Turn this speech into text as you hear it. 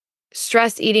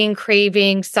stress eating,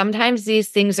 craving, sometimes these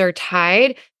things are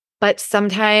tied, but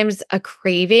sometimes a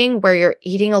craving where you're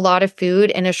eating a lot of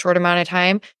food in a short amount of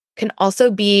time can also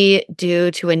be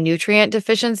due to a nutrient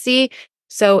deficiency.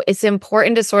 So it's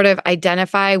important to sort of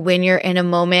identify when you're in a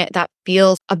moment that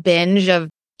feels a binge of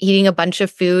eating a bunch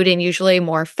of food and usually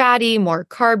more fatty, more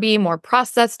carby, more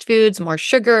processed foods, more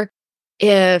sugar.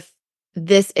 If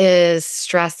this is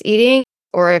stress eating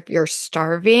or if you're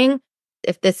starving,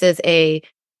 if this is a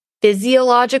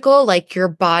physiological, like your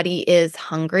body is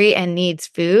hungry and needs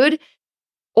food,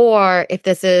 or if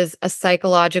this is a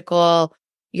psychological,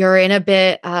 you're in a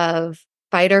bit of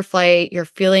fight or flight, you're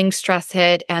feeling stress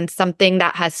hit, and something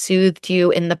that has soothed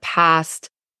you in the past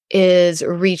is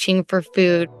reaching for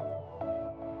food.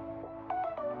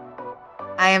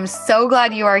 I am so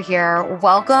glad you are here.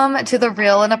 Welcome to the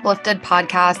Real and Uplifted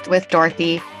podcast with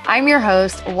Dorothy. I'm your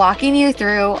host, walking you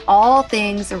through all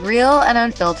things real and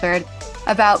unfiltered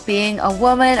about being a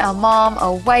woman, a mom,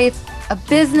 a wife, a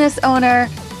business owner,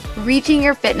 reaching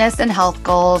your fitness and health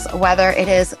goals, whether it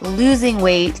is losing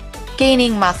weight,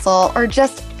 gaining muscle, or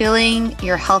just feeling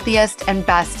your healthiest and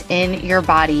best in your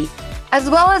body, as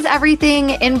well as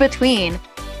everything in between.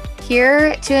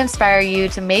 Here to inspire you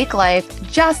to make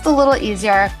life just a little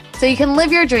easier so you can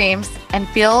live your dreams and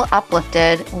feel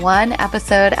uplifted one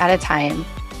episode at a time.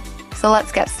 So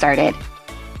let's get started.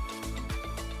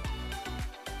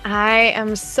 I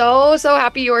am so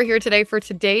happy you are here today for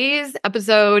today's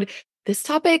episode. This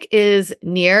topic is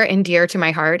near and dear to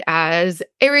my heart as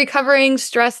a recovering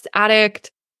stress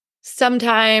addict,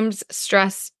 sometimes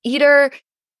stress eater.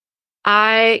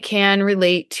 I can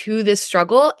relate to this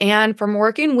struggle. And from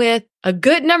working with a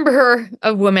good number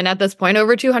of women at this point,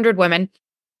 over 200 women,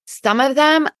 some of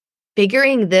them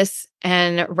figuring this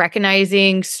and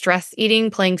recognizing stress eating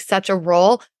playing such a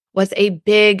role was a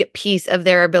big piece of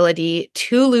their ability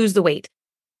to lose the weight.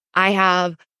 I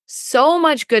have so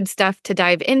much good stuff to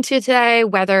dive into today,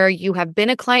 whether you have been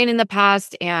a client in the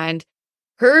past and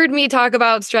heard me talk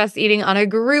about stress eating on a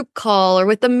group call or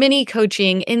with the mini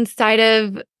coaching inside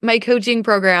of my coaching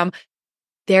program.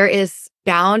 There is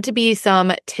bound to be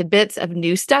some tidbits of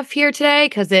new stuff here today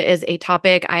because it is a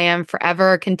topic I am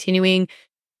forever continuing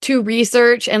to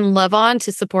research and love on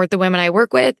to support the women I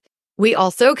work with. We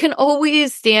also can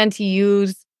always stand to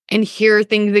use and hear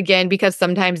things again because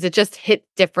sometimes it just hits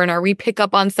different or we pick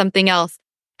up on something else.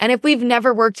 And if we've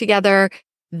never worked together,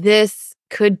 this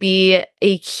could be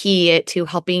a key to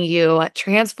helping you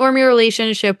transform your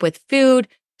relationship with food,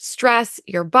 stress,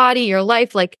 your body, your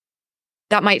life. Like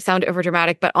that might sound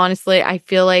overdramatic, but honestly, I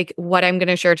feel like what I'm going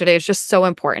to share today is just so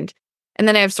important. And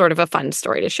then I have sort of a fun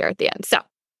story to share at the end. So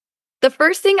the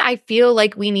first thing I feel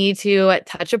like we need to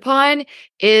touch upon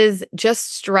is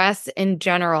just stress in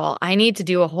general. I need to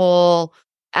do a whole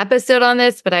episode on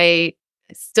this, but I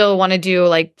still want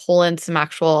to pull in some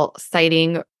actual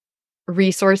citing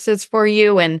resources for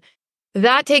you. And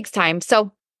that takes time.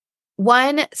 So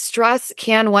one, stress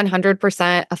can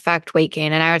 100% affect weight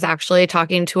gain. And I was actually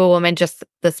talking to a woman just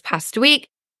this past week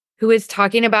who is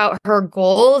talking about her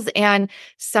goals. And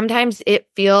sometimes it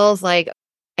feels like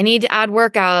I need to add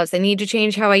workouts. I need to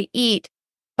change how I eat,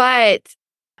 but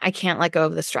I can't let go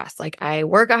of the stress. Like I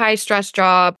work a high stress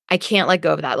job. I can't let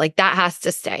go of that. Like that has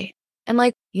to stay.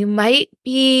 And you might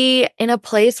be in a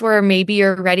place where maybe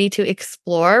you're ready to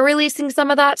explore releasing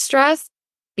some of that stress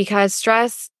because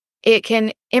stress, it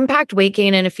can impact weight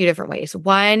gain in a few different ways.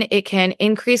 One, it can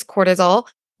increase cortisol,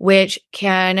 which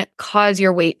can cause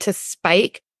your weight to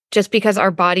spike just because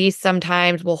our bodies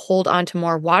sometimes will hold on to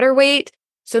more water weight.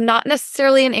 So not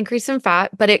necessarily an increase in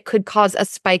fat, but it could cause a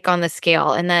spike on the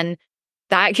scale. And then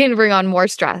that can bring on more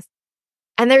stress.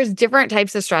 And there's different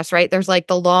types of stress, right? There's the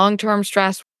long-term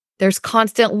stress. There's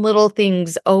constant little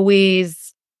things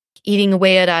always eating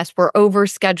away at us. We're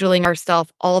overscheduling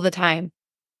ourselves all the time.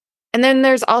 And then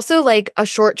there's also a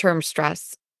short-term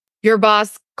stress. Your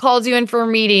boss calls you in for a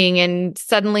meeting and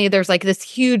suddenly there's this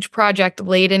huge project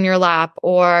laid in your lap,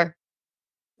 or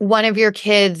one of your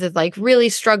kids is really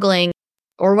struggling,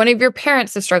 or one of your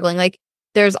parents is struggling.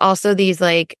 There's also these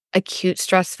acute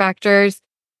stress factors.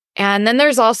 And then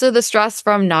there's also the stress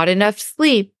from not enough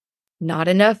sleep, not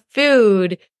enough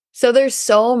food. So there's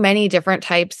so many different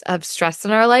types of stress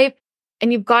in our life,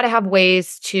 and you've got to have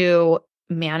ways to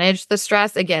manage the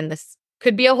stress. Again, this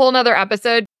could be a whole nother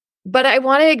episode, but I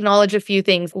want to acknowledge a few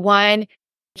things. One,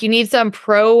 you need some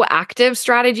proactive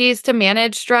strategies to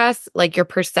manage stress, like your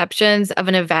perceptions of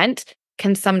an event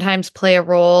can sometimes play a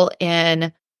role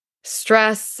in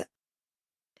stress.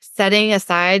 Setting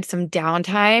aside some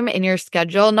downtime in your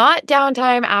schedule, not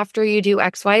downtime after you do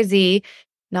XYZ,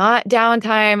 not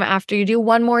downtime after you do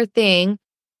one more thing,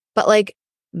 but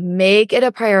make it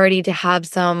a priority to have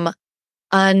some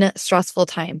unstressful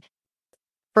time.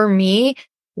 For me,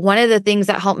 one of the things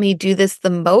that helped me do this the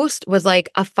most was like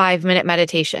a 5-minute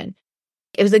meditation.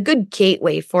 It was a good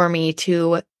gateway for me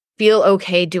to feel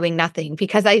okay doing nothing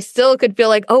because I still could feel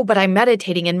like, oh, but I'm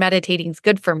meditating and meditating is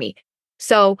good for me.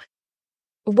 So,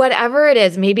 whatever it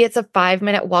is, maybe it's a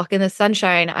 5-minute walk in the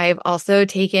sunshine. I've also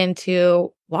taken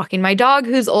to walking my dog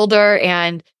who's older,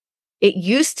 and it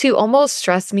used to almost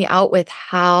stress me out with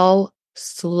how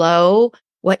slow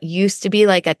what used to be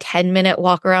like a 10-minute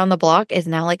walk around the block is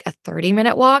now like a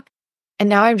 30-minute walk. And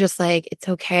now I'm just like, it's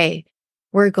okay.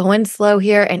 We're going slow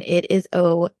here and it is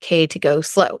okay to go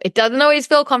slow. It doesn't always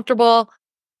feel comfortable.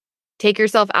 Take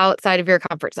yourself outside of your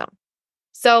comfort zone.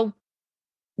 So,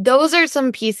 those are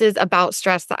some pieces about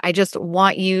stress that I just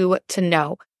want you to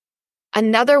know.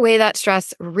 Another way that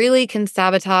stress really can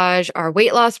sabotage our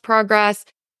weight loss progress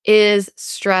is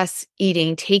stress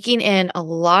eating, taking in a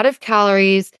lot of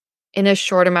calories in a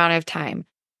short amount of time.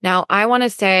 Now, I want to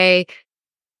say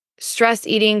stress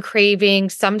eating, craving,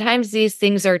 sometimes these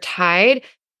things are tied,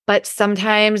 but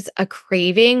sometimes a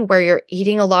craving where you're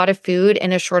eating a lot of food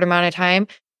in a short amount of time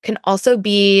can also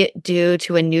be due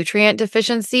to a nutrient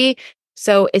deficiency.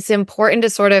 So it's important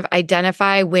to sort of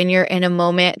identify when you're in a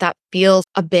moment that feels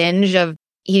a binge of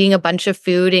eating a bunch of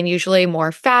food and usually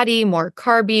more fatty, more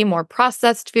carby, more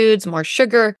processed foods, more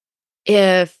sugar.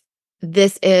 If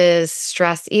this is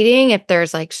stress eating, if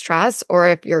there's like stress, or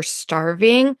if you're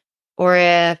starving, or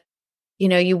if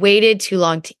you waited too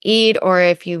long to eat, or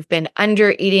if you've been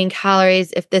under eating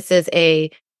calories, if this is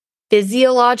a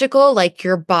physiological, like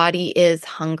your body is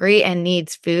hungry and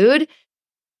needs food,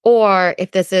 or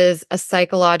if this is a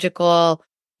psychological,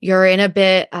 you're in a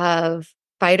bit of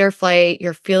fight or flight,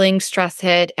 you're feeling stress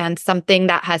hit, and something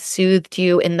that has soothed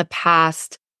you in the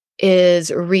past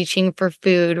is reaching for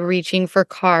food, reaching for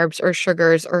carbs or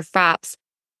sugars or fats.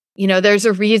 There's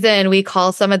a reason we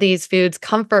call some of these foods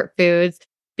comfort foods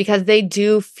because they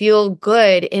do feel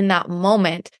good in that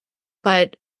moment.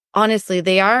 But honestly,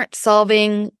 they aren't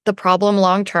solving the problem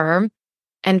long term.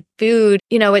 And food,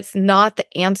 it's not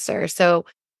the answer. So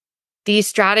these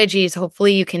strategies,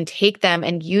 hopefully you can take them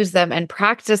and use them and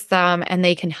practice them, and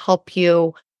they can help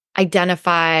you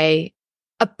identify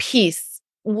a piece,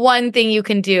 one thing you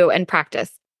can do and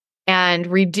practice and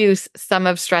reduce some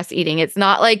of stress eating. It's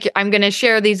not like I'm going to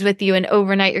share these with you and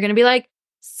overnight you're going to be like,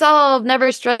 solve,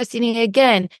 never stress eating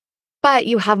again. But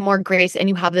you have more grace and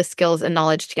you have the skills and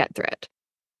knowledge to get through it.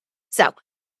 So,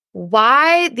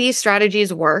 why these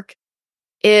strategies work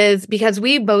is because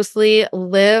we mostly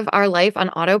live our life on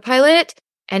autopilot.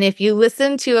 And if you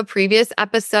listen to a previous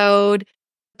episode,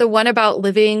 the one about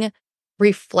living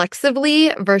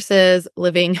reflexively versus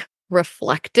living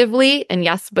reflectively, and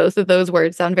yes, both of those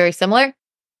words sound very similar.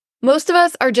 Most of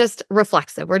us are just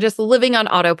reflexive. We're just living on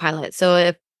autopilot. So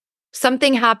if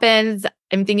something happens,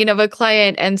 I'm thinking of a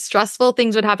client and stressful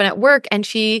things would happen at work, and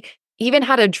she even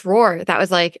had a drawer that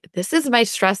was like, this is my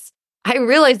stress. I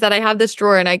realized that I have this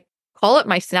drawer and I call it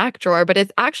my snack drawer, but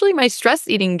it's actually my stress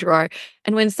eating drawer.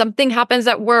 And when something happens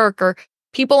at work or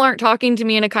people aren't talking to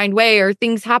me in a kind way or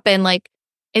things happen, like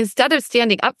instead of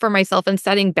standing up for myself and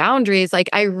setting boundaries, like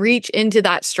I reach into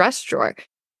that stress drawer.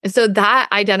 And so that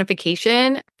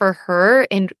identification for her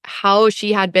and how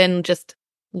she had been just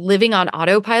living on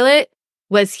autopilot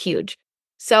was huge.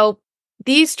 So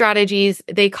these strategies,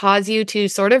 they cause you to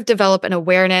sort of develop an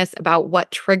awareness about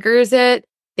what triggers it.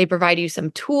 They provide you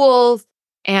some tools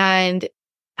and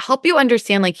help you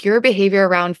understand like your behavior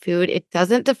around food. It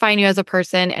doesn't define you as a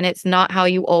person and it's not how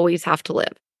you always have to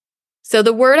live. So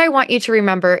the word I want you to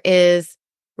remember is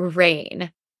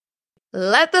rain.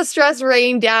 Let the stress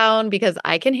rain down because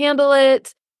I can handle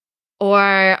it, or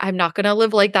I'm not going to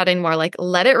live like that anymore. Like,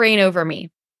 let it rain over me.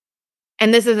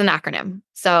 And this is an acronym.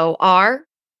 So R,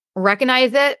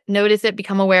 recognize it, notice it,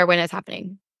 become aware when it's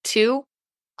happening. 2,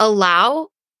 allow.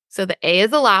 So the A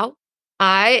is allow.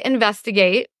 I,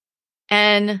 investigate.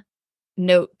 And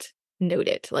note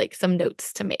it, like some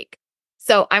notes to make.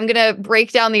 So I'm going to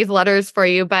break down these letters for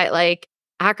you, but like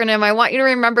acronym, I want you to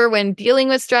remember when dealing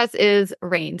with stress is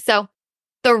RAIN. So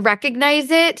the recognize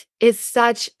it is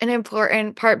such an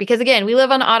important part because again, we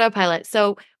live on autopilot.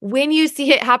 So when you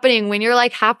see it happening, when you're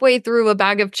like halfway through a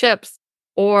bag of chips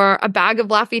or a bag of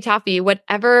Laffy Taffy,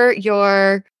 whatever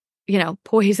your,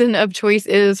 poison of choice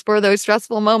is for those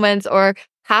stressful moments, or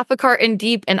half a carton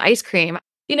deep in ice cream,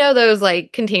 those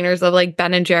like containers of like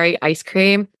Ben and Jerry ice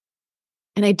cream.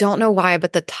 And I don't know why,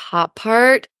 but the top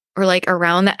part or like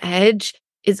around the edge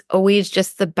is always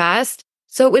just the best.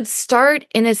 So it would start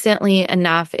innocently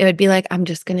enough. It would be like, I'm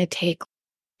just going to take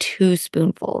 2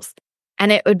 spoonfuls.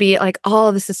 And it would be like,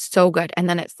 oh, this is so good. And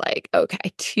then it's like,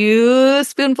 okay, 2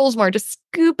 spoonfuls more, just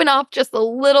scooping off just a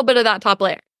little bit of that top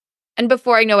layer. And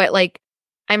before I know it, like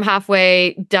I'm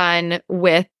halfway done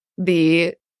with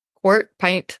the quart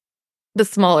pint, the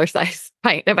smaller size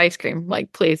pint of ice cream.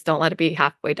 Like, please don't let it be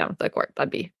halfway done with the quart. That'd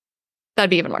be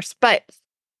even worse. But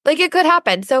like it could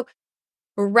happen. So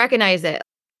recognize it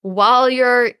while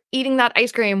you're eating that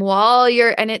ice cream,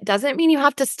 and it doesn't mean you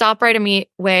have to stop right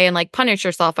away and like punish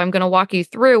yourself. I'm going to walk you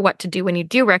through what to do when you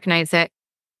do recognize it,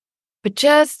 but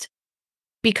just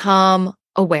become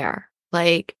aware.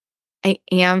 Like, I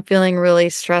am feeling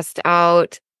really stressed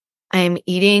out. I'm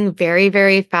eating very,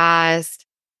 very fast.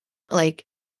 Like,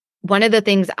 one of the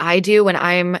things I do when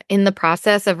I'm in the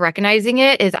process of recognizing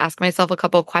it is ask myself a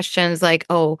couple of questions like,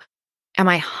 oh, am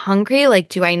I hungry? Like,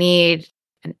 do I need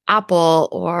an apple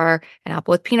or an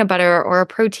apple with peanut butter or a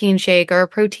protein shake or a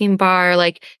protein bar?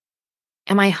 Like,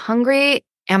 am I hungry?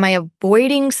 Am I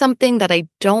avoiding something that I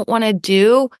don't want to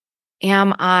do?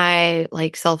 Am I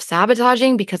like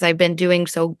self-sabotaging because I've been doing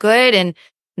so good and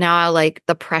now like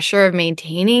the pressure of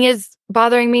maintaining is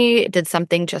bothering me? Did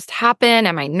something just happen?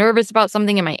 Am I nervous about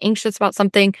something? Am I anxious about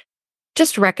something?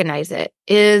 Just recognize it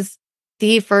is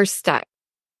the first step.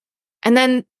 And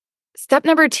then step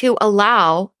number 2,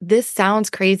 allow, this sounds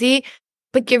crazy,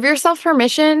 but give yourself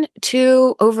permission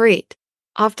to overeat.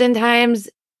 Oftentimes,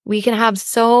 we can have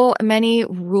so many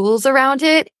rules around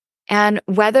it. And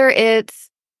whether it's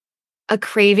a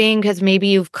craving because maybe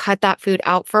you've cut that food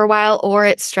out for a while or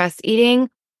it's stress eating,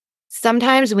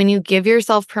 sometimes when you give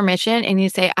yourself permission and you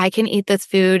say, I can eat this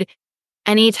food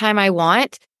anytime I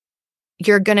want,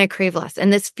 you're going to crave less.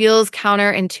 And this feels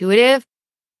counterintuitive,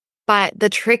 but the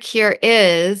trick here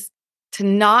is to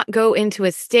not go into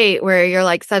a state where you're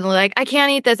like suddenly like, I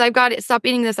can't eat this. I've got to stop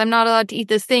eating this. I'm not allowed to eat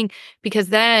this thing. Because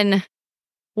then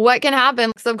what can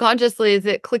happen subconsciously is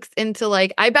it clicks into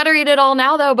like, I better eat it all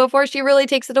now though, before she really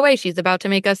takes it away. She's about to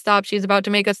make us stop. She's about to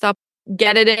make us stop.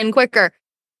 Get it in quicker.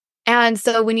 And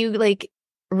so when you like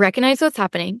recognize what's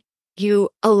happening, you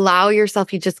allow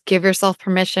yourself, you just give yourself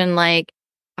permission, like,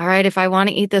 all right, if I want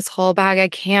to eat this whole bag, I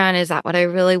can. Is that what I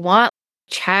really want?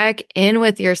 Check in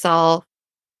with yourself.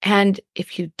 And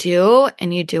if you do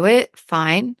and you do it,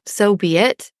 fine, so be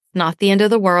it. Not the end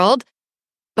of the world.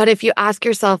 But if you ask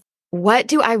yourself, what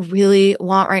do I really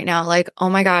want right now? Like, oh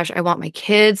my gosh, I want my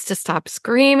kids to stop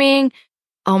screaming.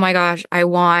 Oh my gosh, I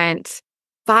want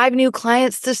 5 new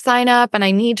clients to sign up and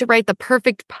I need to write the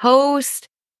perfect post.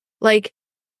 Like,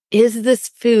 is this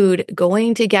food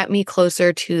going to get me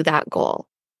closer to that goal?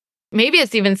 Maybe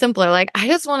it's even simpler. Like, I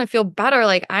just want to feel better.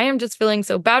 Like, I am just feeling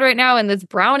so bad right now, and this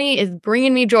brownie is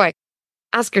bringing me joy.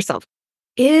 Ask yourself,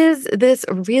 is this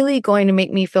really going to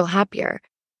make me feel happier?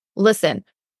 Listen,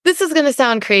 this is going to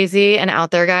sound crazy and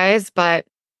out there, guys, but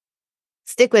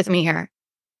stick with me here.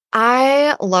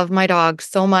 I love my dog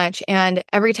so much. And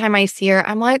every time I see her,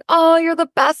 I'm like, oh, you're the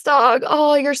best dog.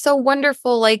 Oh, you're so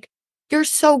wonderful. Like, you're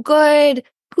so good.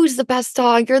 Who's the best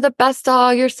dog? You're the best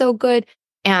dog. You're so good.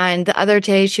 And the other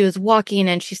day she was walking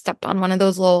and she stepped on one of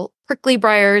those little prickly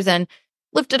briars and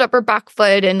lifted up her back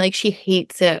foot. And like, she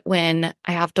hates it when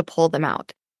I have to pull them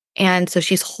out. And so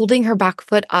she's holding her back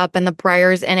foot up and the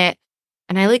briars in it.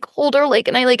 And I like hold her like,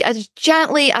 and I like as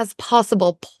gently as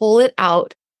possible pull it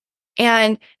out.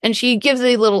 And she gives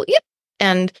a little yip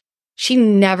and she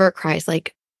never cries.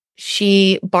 Like,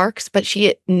 she barks, but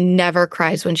she never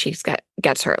cries when she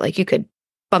gets hurt. Like, you could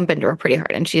bump into her pretty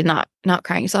hard and she's not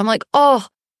crying. So I'm like, oh,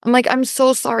 I'm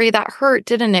so sorry that hurt,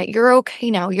 didn't it? You're okay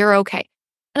now. You're okay.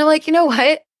 And I'm like, you know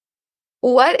what?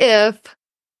 What if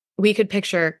we could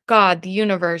picture God, the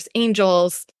universe,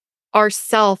 angels,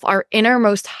 ourself, our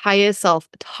innermost highest self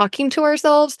talking to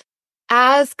ourselves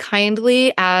as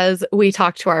kindly as we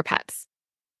talk to our pets?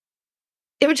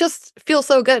 It would just feel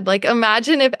so good. Like,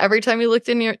 imagine if every time you looked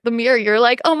in the mirror, you're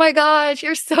like, oh my gosh,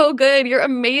 you're so good. You're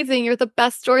amazing. You're the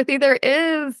best Dorothy there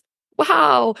is.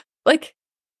 Wow. Like,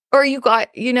 or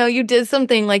you did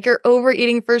something like you're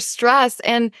overeating for stress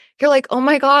and you're like, oh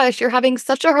my gosh, you're having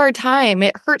such a hard time.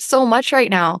 It hurts so much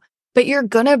right now, but you're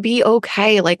going to be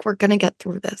okay. Like, we're going to get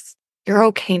through this. You're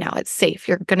okay now. It's safe.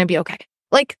 You're going to be okay.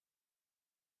 Like,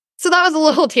 so that was a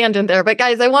little tangent there, but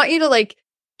guys, I want you to like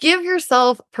give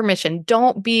yourself permission.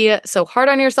 Don't be so hard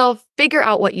on yourself. Figure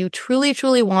out what you truly,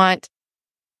 truly want.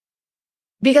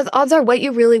 Because odds are what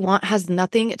you really want has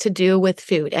nothing to do with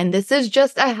food. And this is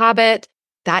just a habit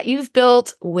that you've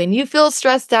built when you feel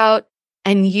stressed out,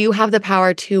 and you have the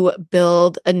power to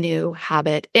build a new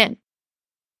habit in.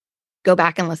 Go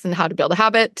back and listen to how to build a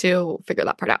habit to figure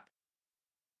that part out.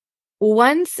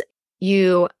 Once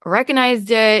You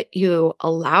recognized it, you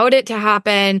allowed it to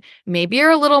happen. Maybe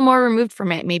you're a little more removed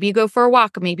from it. Maybe you go for a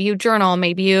walk, maybe you journal,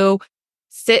 maybe you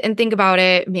sit and think about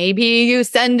it. Maybe you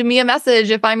send me a message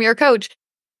if I'm your coach,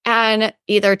 and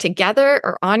either together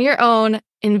or on your own,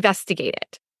 investigate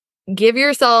it. Give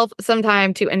yourself some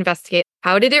time to investigate.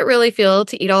 How did it really feel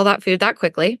to eat all that food that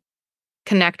quickly?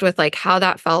 Connect with like how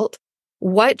that felt.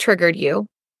 What triggered you?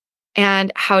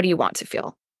 And how do you want to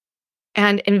feel?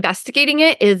 And investigating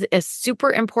it is a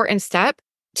super important step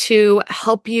to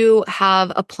help you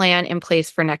have a plan in place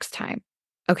for next time.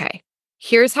 Okay,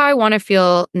 here's how I want to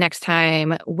feel next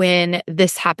time when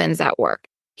this happens at work.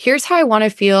 Here's how I want to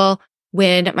feel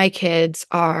when my kids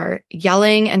are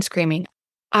yelling and screaming.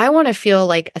 I want to feel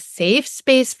like a safe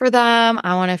space for them.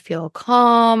 I want to feel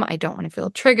calm. I don't want to feel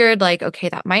triggered. Like, okay,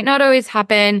 that might not always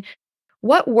happen.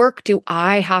 What work do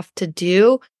I have to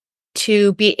do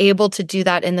to be able to do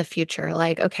that in the future?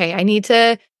 Like, okay, I need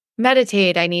to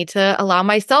meditate. I need to allow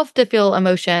myself to feel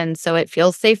emotions so it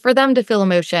feels safe for them to feel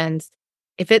emotions.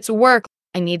 If it's work,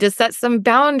 I need to set some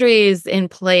boundaries in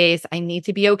place. I need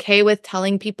to be okay with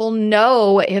telling people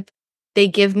no if they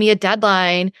give me a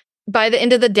deadline by the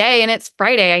end of the day and it's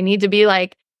Friday. I need to be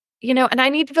like, and I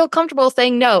need to feel comfortable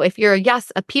saying no. If you're,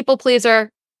 yes, a people pleaser,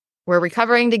 we're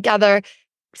recovering together.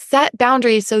 Set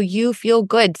boundaries so you feel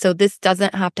good so this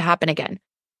doesn't have to happen again.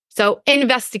 So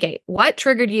investigate what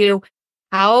triggered you,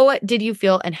 how did you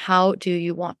feel, and how do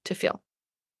you want to feel?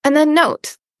 And then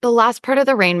note. The last part of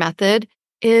the RAIN method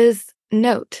is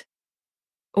note.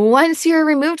 Once you're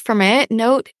removed from it,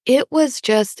 note it was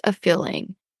just a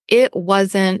feeling. It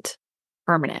wasn't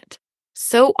permanent.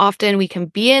 So often we can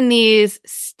be in these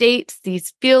states,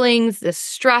 these feelings, this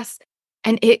stress,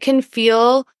 and it can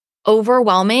feel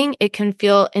overwhelming. It can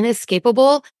feel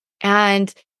inescapable.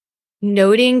 And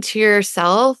noting to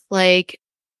yourself, like,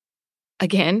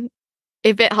 again,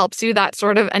 if it helps you, that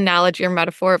sort of analogy or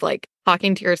metaphor of like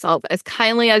talking to yourself as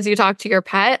kindly as you talk to your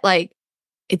pet, like,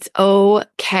 it's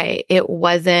okay. It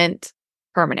wasn't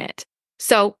permanent.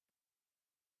 So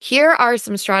here are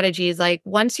some strategies. Like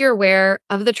once you're aware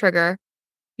of the trigger,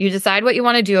 you decide what you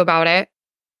want to do about it.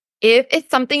 If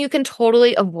it's something you can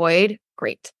totally avoid,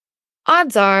 great.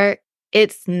 Odds are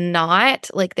it's not.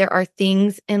 Like there are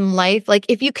things in life, like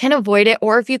if you can avoid it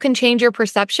or if you can change your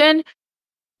perception,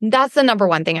 that's the number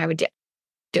one thing I would do.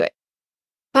 Do it.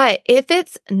 But if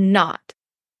it's not,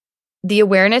 the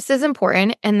awareness is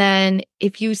important. And then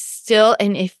if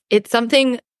it's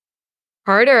something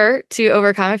harder to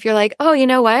overcome, if you're like, oh, you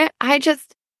know what? I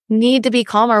just need to be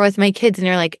calmer with my kids. And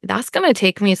you're like, that's going to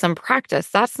take me some practice.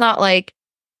 That's not like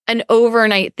an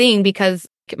overnight thing because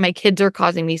my kids are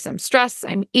causing me some stress.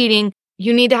 I'm eating.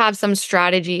 You need to have some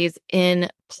strategies in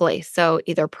place. So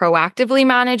either proactively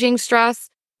managing stress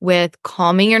with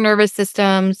calming your nervous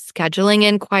system, scheduling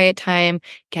in quiet time,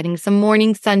 getting some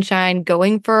morning sunshine,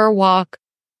 going for a walk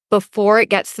before it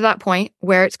gets to that point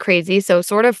where it's crazy. So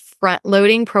sort of front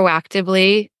loading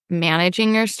proactively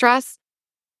managing your stress,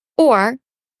 or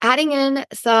adding in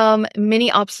some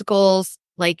mini obstacles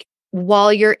like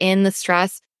while you're in the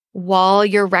stress, while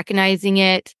you're recognizing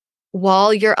it,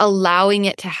 while you're allowing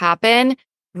it to happen,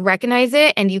 recognize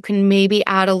it, and you can maybe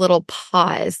add a little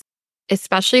pause,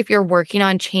 especially if you're working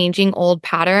on changing old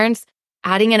patterns,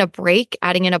 adding in a break,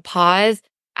 adding in a pause,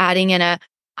 adding in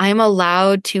I'm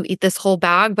allowed to eat this whole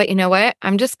bag, but you know what?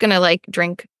 I'm just going to like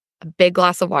drink a big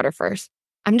glass of water first.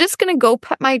 I'm just going to go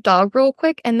pet my dog real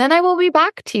quick and then I will be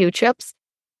back to you, Chips.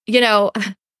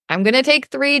 I'm going to take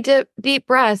 3 deep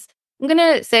breaths. I'm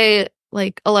going to say,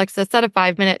 like, Alexa, set a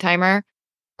 5-minute timer,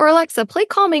 or Alexa, play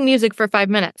calming music for 5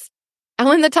 minutes. And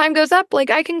when the time goes up, like,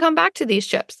 I can come back to these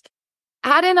chips.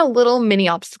 Add in a little mini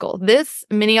obstacle. This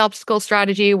mini obstacle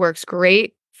strategy works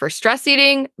great for stress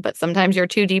eating, but sometimes you're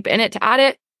too deep in it to add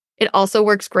it. It also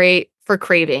works great for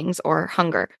cravings or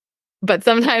hunger. But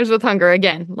sometimes with hunger,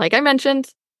 again, like I mentioned,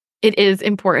 it is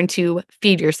important to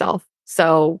feed yourself.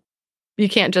 So you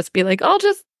can't just be like, I'll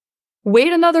just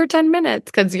wait another 10 minutes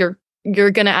because you're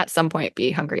going to at some point be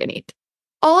hungry and eat.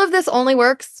 All of this only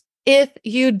works if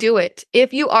you do it,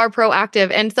 if you are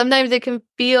proactive. And sometimes it can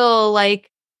feel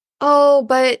like, oh,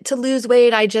 but to lose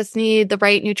weight, I just need the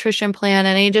right nutrition plan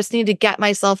and I just need to get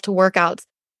myself to workouts.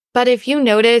 But if you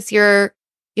notice you're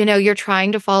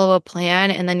trying to follow a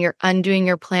plan and then you're undoing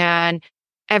your plan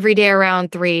every day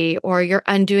around 3, or you're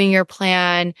undoing your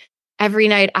plan every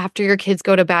night after your kids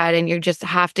go to bed and you just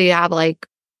have to have like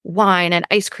wine and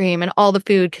ice cream and all the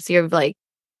food because you're like,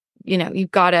 you've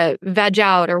got to veg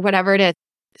out or whatever it is.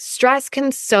 Stress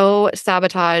can so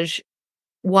sabotage,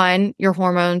 one, your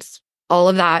hormones, all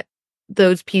of that,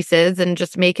 those pieces, and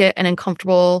just make it an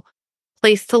uncomfortable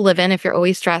place to live in if you're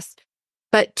always stressed.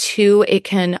 but two, it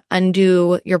can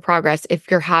undo your progress if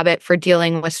your habit for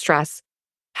dealing with stress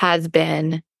has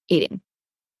been eating.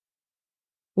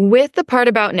 With the part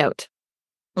about note,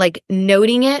 like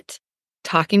noting it,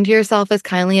 talking to yourself as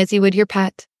kindly as you would your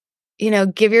pet,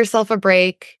 give yourself a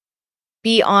break,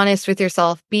 be honest with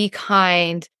yourself, be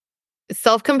kind.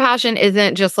 Self-compassion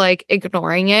isn't just like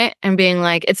ignoring it and being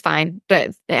like, it's fine,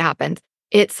 but it happened.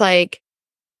 It's like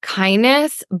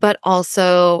kindness, but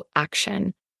also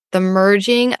action. The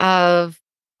merging of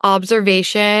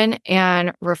observation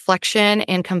and reflection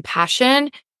and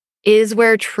compassion is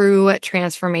where true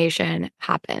transformation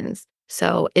happens.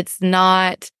 So it's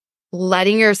not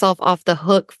letting yourself off the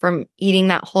hook from eating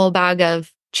that whole bag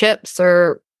of chips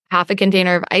or half a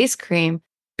container of ice cream,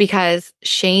 because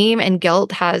shame and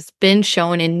guilt has been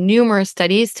shown in numerous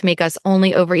studies to make us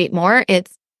only overeat more.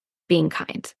 It's being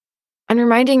kind and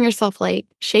reminding yourself, like,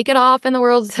 shake it off in the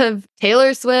worlds of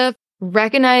Taylor Swift.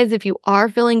 Recognize if you are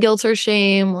feeling guilt or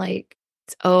shame, like,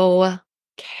 it's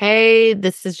okay.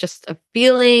 This is just a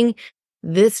feeling.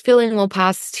 This feeling will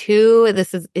pass too.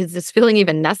 Is this feeling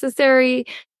even necessary?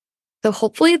 So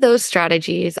hopefully those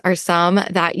strategies are some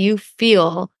that you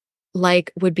feel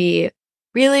like would be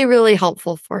really, really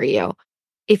helpful for you.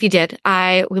 If you did,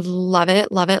 I would love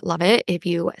it, love it, love it if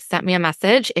you sent me a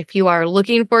message. If you are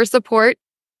looking for support,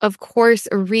 of course,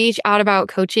 reach out about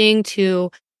coaching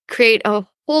to create a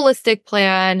holistic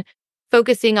plan,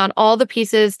 focusing on all the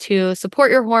pieces to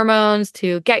support your hormones,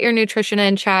 to get your nutrition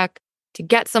in check, to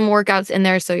get some workouts in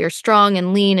there so you're strong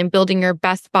and lean and building your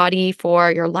best body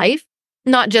for your life,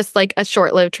 not just like a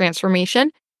short-lived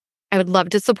transformation. I would love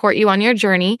to support you on your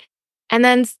journey. And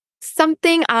then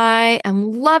something I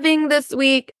am loving this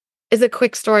week is a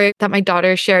quick story that my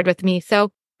daughter shared with me.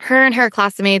 So her and her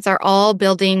classmates are all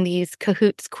building these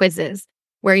Kahoots quizzes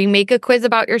where you make a quiz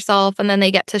about yourself and then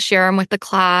they get to share them with the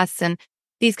class. And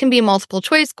these can be multiple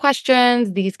choice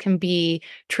questions. These can be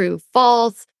true,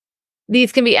 false.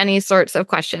 These can be any sorts of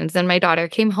questions. And my daughter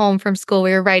came home from school.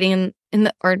 We were writing in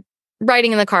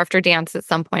the car after dance at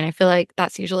some point. I feel like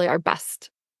that's usually our best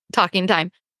talking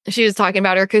time. She was talking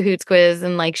about her Kahoots quiz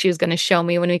and like she was going to show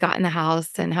me when we got in the house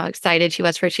and how excited she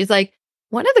was for it. She's like,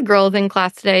 one of the girls in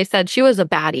class today said she was a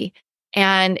baddie.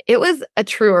 And it was a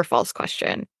true or false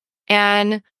question.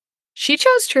 And she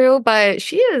chose true, but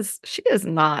she is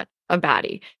not a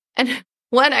baddie. And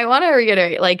one, I want to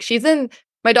reiterate, like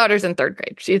my daughter's in third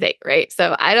grade. She's 8, right?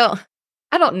 So I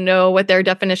don't know what their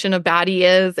definition of baddie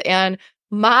is. And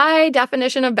my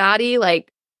definition of baddie,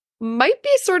 like, might be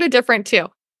sort of different too.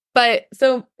 But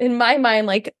so in my mind,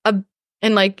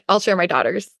 and like, I'll share my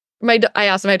daughter's. I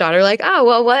asked my daughter, like, oh,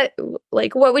 well,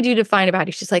 what would you define a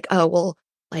baddie? She's like, oh, well,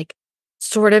 like,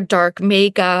 sort of dark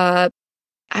makeup.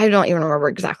 I don't even remember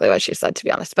exactly what she said, to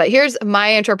be honest. But here's my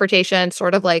interpretation,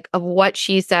 sort of like, of what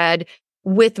she said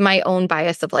with my own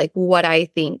bias of like what I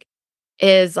think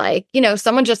is like,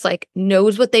 someone just like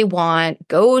knows what they want,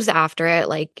 goes after it.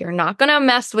 Like, you're not going to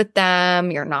mess with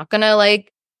them. You're not going to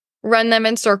like run them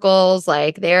in circles.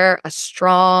 Like, they're a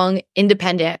strong,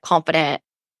 independent, confident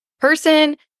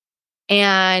person.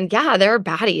 And yeah, they're a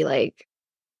baddie. Like,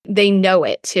 they know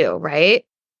it too, right?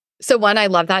 So one, I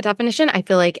love that definition. I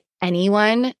feel like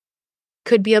anyone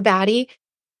could be a baddie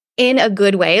in a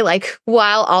good way, like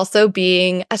while also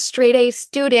being a straight A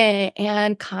student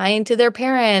and kind to their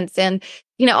parents and,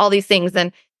 all these things.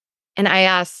 And I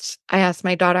asked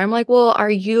my daughter, I'm like, well, are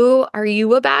you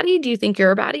a baddie? Do you think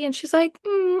you're a baddie? And she's like,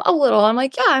 a little. I'm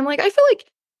like, yeah. I'm like, I feel like,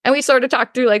 and we sort of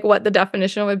talked through like what the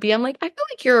definition would be. I'm like, I feel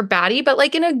like you're a baddie, but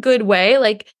like in a good way.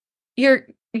 Like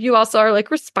you also are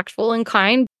like respectful and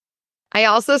kind. I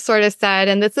also sort of said,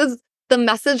 and this is the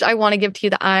message I want to give to you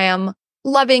that I am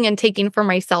loving and taking for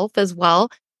myself as well.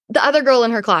 The other girl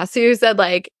in her class who said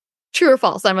like, true or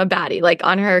false, I'm a baddie, like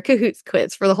on her Kahoots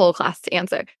quiz for the whole class to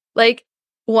answer. Like,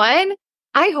 one,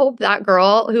 I hope that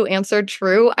girl who answered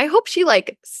true, I hope she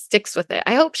like sticks with it.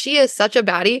 I hope she is such a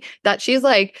baddie that she's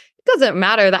like, it doesn't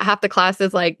matter that half the class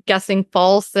is like guessing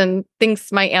false and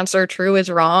thinks my answer true is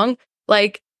wrong.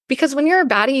 Like, because when you're a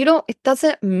baddie, it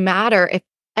doesn't matter if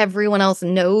everyone else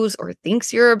knows or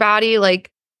thinks you're a baddie.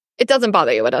 Like, it doesn't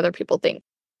bother you what other people think.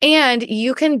 And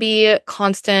you can be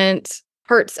constant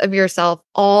hurts of yourself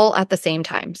all at the same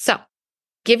time. So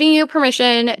giving you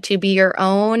permission to be your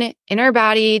own inner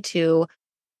baddie, to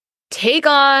take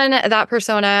on that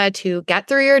persona, to get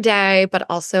through your day, but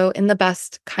also in the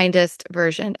best, kindest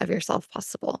version of yourself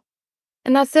possible.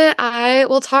 And that's it. I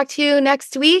will talk to you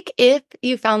next week. If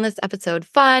you found this episode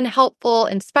fun, helpful,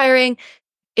 inspiring,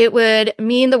 it would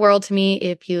mean the world to me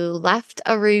if you left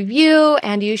a review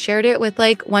and you shared it with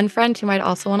like one friend who might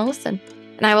also want to listen.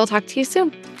 And I will talk to you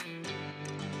soon.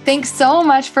 Thanks so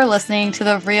much for listening to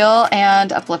the Real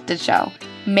and Uplifted show.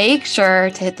 Make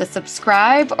sure to hit the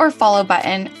subscribe or follow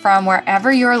button from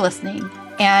wherever you're listening.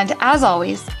 And as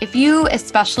always, if you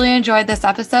especially enjoyed this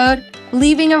episode,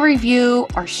 leaving a review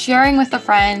or sharing with a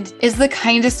friend is the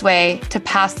kindest way to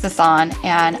pass this on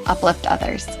and uplift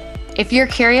others. If you're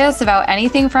curious about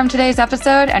anything from today's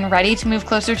episode and ready to move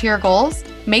closer to your goals,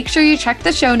 make sure you check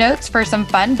the show notes for some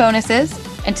fun bonuses.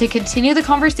 And to continue the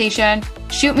conversation,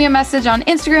 shoot me a message on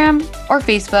Instagram or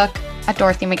Facebook at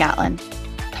Dorothy McGatlin.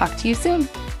 Talk to you soon.